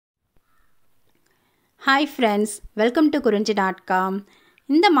Hi friends, welcome to kurinji.com.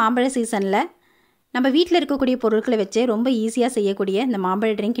 இந்த மாம்பழ சீசனில் நம்ம வீட்டில் இருக்கக்கூடிய பொருட்களை வச்சு ரொம்ப ஈஸியாக செய்யக்கூடிய இந்த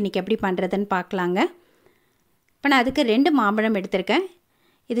மாம்பழ ட்ரிங்க் இன்றைக்கி எப்படி பண்ணுறதுன்னு பார்க்கலாங்க. இப்போ நான் அதுக்கு 2 மாம்பழம் எடுத்திருக்கேன்.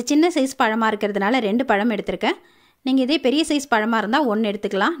 இது சின்ன சைஸ் பழமாக இருக்கிறதுனால 2 பழம் எடுத்திருக்கேன். நீங்கள் இதே பெரிய சைஸ் பழமாக இருந்தால் 1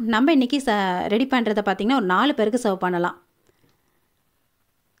 எடுத்துக்கலாம். நம்ம இன்றைக்கி ரெடி பண்ணுறதை பார்த்திங்கன்னா ஒரு 4 பேருக்கு சர்வ் பண்ணலாம்.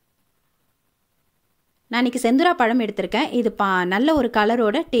 நான் இன்றைக்கி செந்துரா பழம் எடுத்திருக்கேன். இது நல்ல ஒரு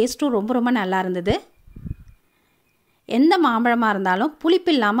கலரோட டேஸ்ட்டும் ரொம்ப நல்லா இருந்தது. எந்த மாம்பழமாக இருந்தாலும் புளிப்பு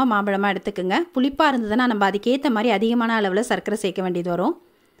இல்லாமல் மாம்பழமாக எடுத்துக்குங்க. புளிப்பாக இருந்ததுன்னா நம்ம அதுக்கேற்ற மாதிரி அதிகமான அளவில் சர்க்கரை சேர்க்க வேண்டியது வரும்.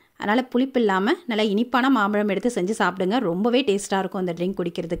 அதனால் புளிப்பு இல்லாமல் நல்லா இனிப்பான மாம்பழம் எடுத்து செஞ்சு சாப்பிடுங்க. ரொம்பவே டேஸ்ட்டாக இருக்கும் அந்த ட்ரிங்க்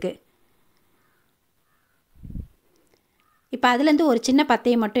குடிக்கிறதுக்கு. இப்போ அதுலேருந்து ஒரு சின்ன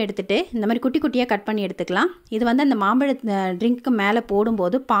பத்தையை மட்டும் எடுத்துகிட்டு இந்த மாதிரி குட்டி குட்டியாக கட் பண்ணி எடுத்துக்கலாம். இது அந்த மாம்பழ ட்ரிங்க்கு மேலே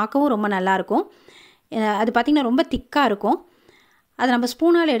போடும்போது பார்க்கவும் ரொம்ப நல்லாயிருக்கும். அது பார்த்திங்கன்னா ரொம்ப திக்காக இருக்கும். அதை நம்ம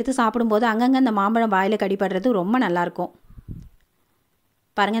ஸ்பூனால் எடுத்து சாப்பிடும்போது அங்கங்கே அந்த மாம்பழம் வாயில் கடிப்படுறது ரொம்ப நல்லாயிருக்கும்.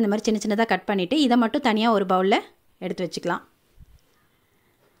 பாருங்கள், இந்த மாதிரி சின்ன சின்னதாக கட் பண்ணிவிட்டு இதை மட்டும் தனியாக ஒரு பவுலில் எடுத்து வச்சுக்கலாம்.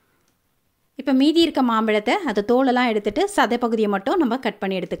 இப்போ மீதி இருக்க மாம்பழத்தை அது தோலெல்லாம் எடுத்துகிட்டு சதை பகுதியை மட்டும் நம்ம கட்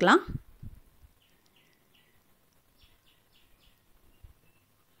பண்ணி எடுத்துக்கலாம்.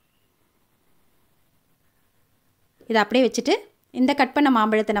 இதை அப்படியே வச்சுட்டு இந்த கட் பண்ண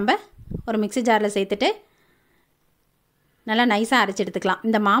மாம்பழத்தை நம்ம ஒரு மிக்ஸி ஜாரில் சேர்த்துட்டு நல்லா நைஸாக அரைச்சி எடுத்துக்கலாம்.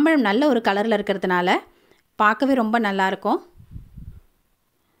 இந்த மாம்பழம் நல்ல ஒரு கலரில் இருக்கிறதுனால பார்க்கவே ரொம்ப நல்லாயிருக்கும்.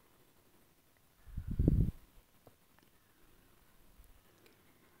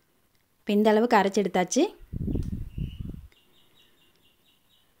 இப்போ இந்த அளவுக்கு அரைச்சி எடுத்தாச்சு.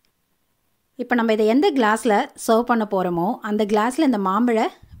 இப்போ நம்ம இதை எந்த கிளாஸில் சர்வ் பண்ண போகிறோமோ அந்த கிளாஸில் இந்த மாம்பழ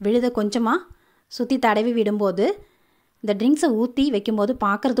விழுதை கொஞ்சமாக சுற்றி தடவி விடும்போது இந்த ட்ரிங்க்ஸை ஊற்றி வைக்கும்போது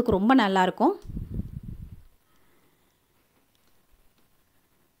பார்க்குறதுக்கு ரொம்ப நல்லாயிருக்கும்.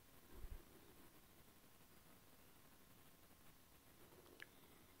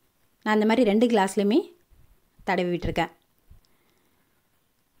 நான் இந்த மாதிரி 2 கிளாஸ்லையுமே தடவி விட்டுருக்கேன்.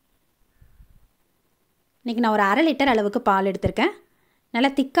 இன்றைக்கி நான் ஒரு 1/2 லிட்டர் அளவுக்கு பால் எடுத்திருக்கேன். நல்லா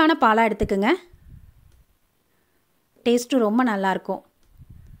திக்கான பாலாக எடுத்துக்கோங்க. டேஸ்ட்டும் ரொம்ப நல்லாயிருக்கும்.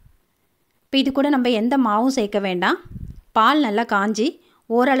 இப்போ இது கூட நம்ம எந்த மாவும் சேர்க்க வேண்டாம். பால் நல்லா காஞ்சி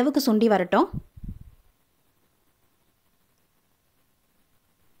ஓரளவுக்கு சுண்டி வரட்டும்.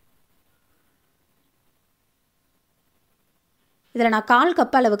 இதில் நான் 1/4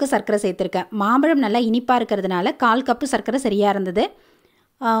 கப் அளவுக்கு சர்க்கரை சேர்த்துருக்கேன். மாம்பழம் நல்லா இனிப்பாக இருக்கிறதுனால 1/4 கப்பு சர்க்கரை சரியாக இருந்தது.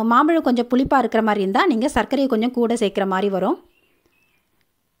 மாம்பழம் கொஞ்சம் புளிப்பாக இருக்கிற மாதிரி இருந்தால் நீங்கள் சர்க்கரையை கொஞ்சம் கூட சேர்க்குற மாதிரி வரும்.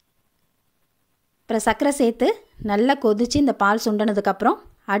 அப்புறம் சர்க்கரை சேர்த்து நல்லா கொதித்து இந்த பால் சுண்டினதுக்கப்புறம்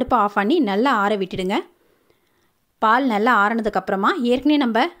அடுப்பை ஆஃப் பண்ணி நல்லா ஆற விட்டுடுங்க. பால் நல்லா ஆறினதுக்கப்புறமா ஏற்கனவே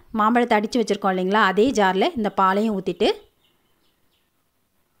நம்ம மாம்பழத்தை அடித்து வச்சுருக்கோம் இல்லைங்களா, அதே ஜாரில் இந்த பாலையும் ஊற்றிட்டு,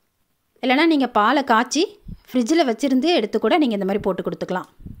 இல்லைனா நீங்கள் பாலை காய்ச்சி ஃப்ரிட்ஜில் வச்சுருந்து எடுத்து கூட நீங்கள் இந்த மாதிரி போட்டு கொடுத்துக்கலாம்.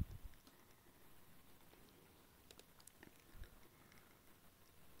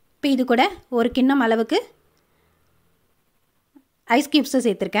 இப்போ இது கூட ஒரு கிண்ணம் அளவுக்கு ஐஸ் க்யூப்ஸை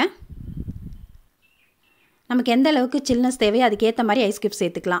சேர்த்துருக்கேன். நமக்கு எந்த அளவுக்கு சில்னஸ் தேவையோ அதுக்கேற்ற மாதிரி ஐஸ் க்யூப்ஸ்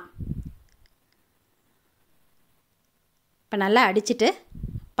சேர்த்துக்கலாம். இப்போ நல்லா அடிச்சுட்டு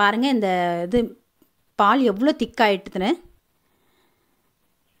பாருங்கள், இந்த இது பால் எவ்வளோ திக்காகிட்டுதுன்னு.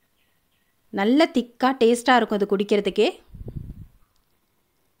 நல்ல திக்காக டேஸ்ட்டாக இருக்கும் இது குடிக்கிறதுக்கே.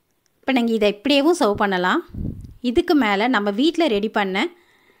 இப்போ நீங்கள் இதை இப்படியேவும் சர்வ் பண்ணலாம். இதுக்கு மேலே நம்ம வீட்டில் ரெடி பண்ண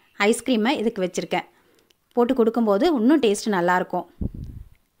ஐஸ்கிரீமை இதுக்கு வச்சுருக்கேன். போட்டு கொடுக்கும்போது இன்னும் டேஸ்ட்டு நல்லாயிருக்கும்.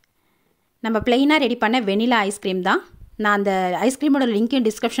 நம்ம ப்ளெயினாக ரெடி பண்ண வெனிலா ஐஸ்கிரீம் தான். நான் அந்த ஐஸ்கிரீமோட லிங்க்கையும்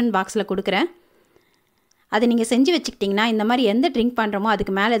டிஸ்கிரிப்ஷன் பாக்ஸில் கொடுக்குறேன். அதை நீங்கள் செஞ்சு வச்சுக்கிட்டிங்கன்னா இந்த மாதிரி எந்த ட்ரிங்க் பண்ணுறோமோ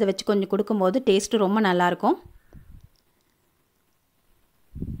அதுக்கு மேலே இதை வச்சு கொஞ்சம் கொடுக்கும்போது டேஸ்ட்டு ரொம்ப நல்லாயிருக்கும்.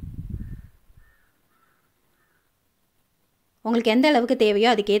 உங்களுக்கு எந்த அளவுக்கு தேவையோ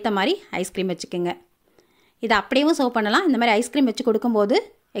அதுக்கேற்ற மாதிரி ஐஸ்கிரீம் வச்சுக்கோங்க. இதை அப்படியேவும் சர்வ் பண்ணலாம். இந்த மாதிரி ஐஸ்கிரீம் வச்சு கொடுக்கும்போது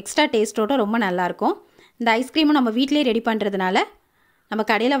எக்ஸ்ட்ரா டேஸ்ட்டோட ரொம்ப நல்லாயிருக்கும். இந்த ஐஸ்கிரீமும் நம்ம வீட்டிலே ரெடி பண்ணுறதுனால நம்ம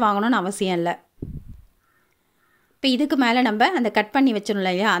கடையில் வாங்கணும்னு அவசியம் இல்லை. இப்போ இதுக்கு மேலே நம்ம அந்த கட் பண்ணி வச்சிடணும்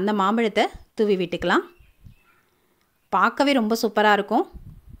இல்லையா, அந்த மாம்பழத்தை தூவி விட்டுக்கலாம். பார்க்கவே ரொம்ப சூப்பராக இருக்கும்.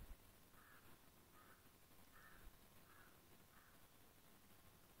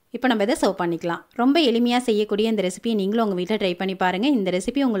 இப்போ நம்ம இதை சர்வ் பண்ணிக்கலாம். ரொம்ப எளிமையாக செய்யக்கூடிய இந்த ரெசிபியை நீங்களும் உங்கள் வீட்டில் ட்ரை பண்ணி பாருங்கள். இந்த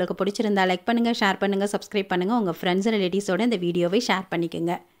ரெசிபி உங்களுக்கு பிடிச்சிருந்தா லைக் பண்ணுங்கள், ஷேர் பண்ணுங்கள், சப்ஸ்கிரைப் பண்ணுங்கள். உங்கள் ஃப்ரெண்ட்ஸ் ரிலேட்டிவ்ஸோடு இந்த வீடியோவை ஷேர்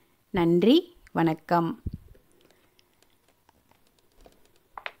பண்ணிக்கோங்க. நன்றி, வணக்கம்.